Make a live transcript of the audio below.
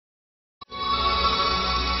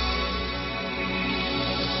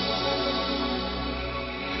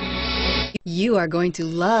You are going to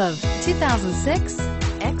love 2006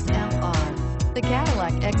 XLR. The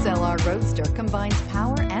Cadillac XLR Roadster combines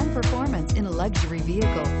power and performance in a luxury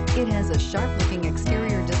vehicle. It has a sharp-looking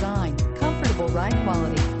exterior design, comfortable ride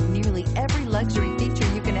quality. Nearly every luxury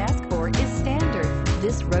feature you can ask for is standard.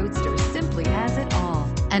 This Roadster simply has it all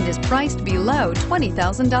and is priced below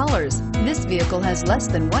 $20,000. This vehicle has less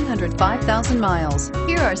than 105,000 miles.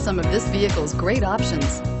 Here are some of this vehicle's great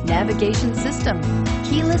options: navigation system,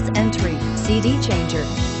 keyless entry, CD changer,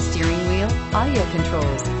 steering wheel audio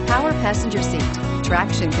controls, power passenger seat,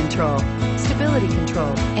 traction control, stability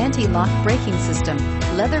control, anti-lock braking system,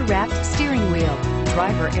 leather-wrapped steering wheel,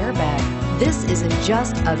 driver airbag. This isn't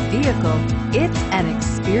just a vehicle, it's an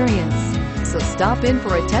experience. So stop in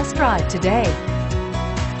for a test drive today.